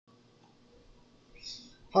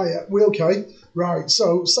Hiya, we okay? Right,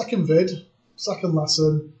 so second vid, second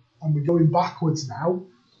lesson, and we're going backwards now.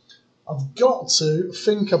 I've got to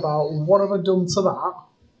think about what have I done to that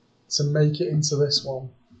to make it into this one.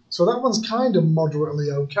 So that one's kind of moderately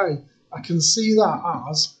okay. I can see that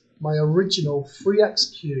as my original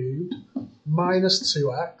 3x cubed minus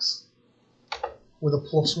 2x with a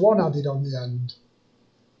plus 1 added on the end.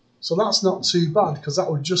 So that's not too bad because that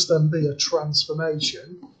would just then be a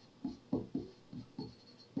transformation .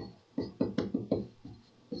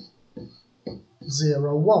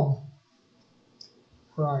 0, 1.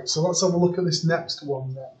 Right, so let's have a look at this next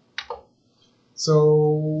one then.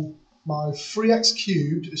 So my 3x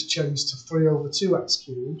cubed has changed to 3 over 2x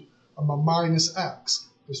cubed, and my minus 2x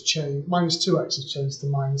has changed to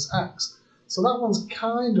minus x. So that one's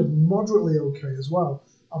kind of moderately okay as well.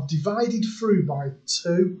 I've divided through by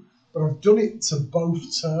 2, but I've done it to both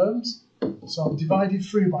terms. So I've divided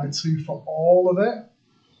through by 2 for all of it.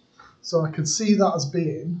 So I can see that as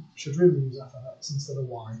being, should really use f of x instead of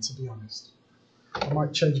y, to be honest. I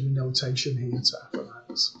might change my notation here to f of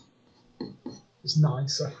x. It's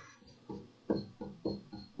nicer.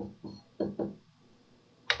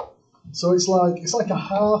 So it's like a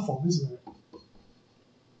half of, isn't it?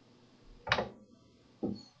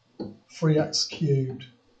 3x cubed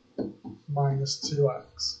minus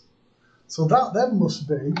 2x. So that then must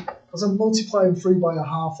be, because I'm multiplying through by a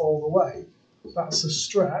half all the way, that's a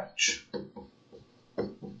stretch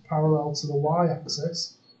parallel to the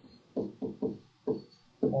y-axis,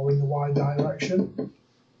 or in the y direction,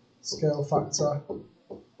 scale factor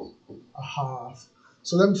a half.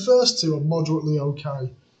 So then first two are moderately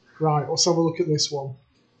okay. Right, let's have a look at this one.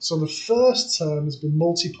 So the first term has been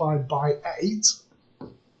multiplied by 8,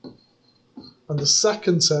 and the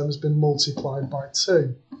second term has been multiplied by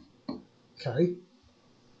 2. Okay.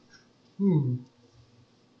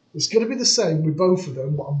 It's going to be the same with both of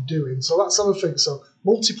them, what I'm doing. So let's have a think. So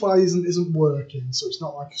multiply isn't working, so it's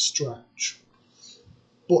not like a stretch.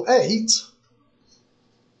 But 8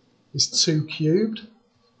 is 2 cubed,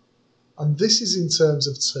 and this is in terms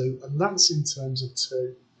of 2, and that's in terms of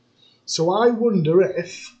 2. So I wonder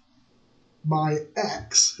if my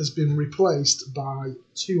x has been replaced by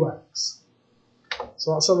 2x.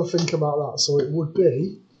 So let's have a think about that. So it would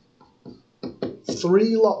be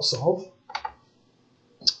 3 lots of,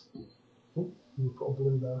 oh, you put a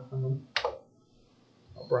blue there, hang on.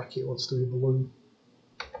 That bracket wants to be blue.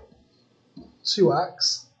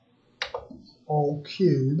 2x all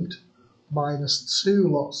cubed minus 2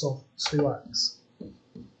 lots of 2x.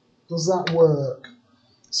 Does that work?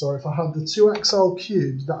 So if I had the 2x all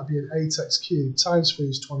cubed, that would be an 8x cubed, times 3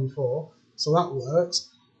 is 24, so that works.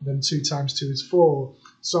 Then 2 times 2 is 4.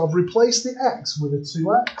 So I've replaced the x with a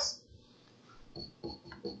 2x.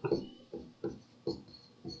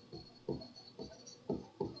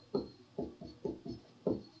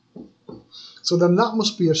 So then that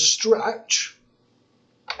must be a stretch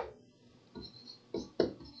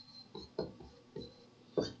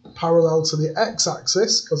parallel to the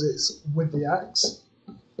x-axis, because it's with the x.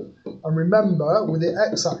 And remember, with the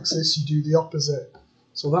x-axis, you do the opposite.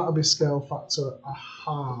 So that would be scale factor a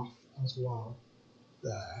half as well.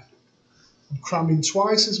 There. I'm cramming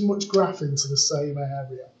twice as much graph into the same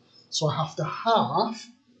area. So I have to half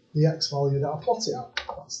the x value that I plot it at.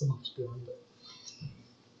 That's the maths behind it.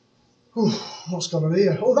 What's going on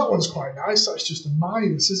here? Oh, that one's quite nice. That's just a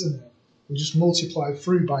minus, isn't it? We just multiply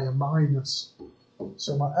through by a minus.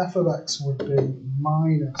 So my f of x would be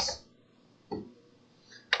minus.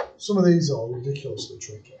 Some of these are ridiculously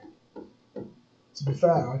tricky. To be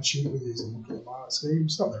fair, I cheat with these and look at the mark scheme.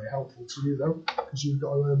 It's not very helpful to you though, because you've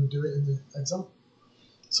got to do it in the exam.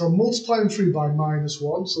 So I'm multiplying through by minus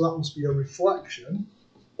 1, so that must be a reflection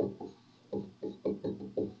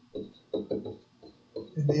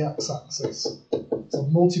in the x-axis. So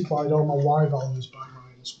I've multiplied all my y values by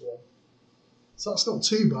minus 1. So that's not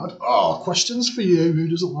too bad. Oh, questions for you. Who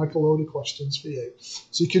doesn't like a load of questions for you?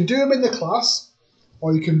 So you can do them in the class,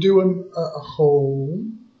 or you can do them at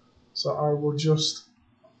home. So I will just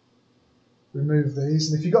remove these.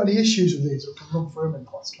 And if you've got any issues with these, we can run through them in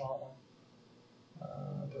class, can't we?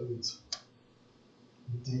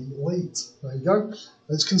 Delete. There you go.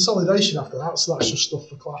 It's consolidation after that, so that's just stuff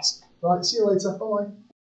for class. Right, see you later. Bye-bye.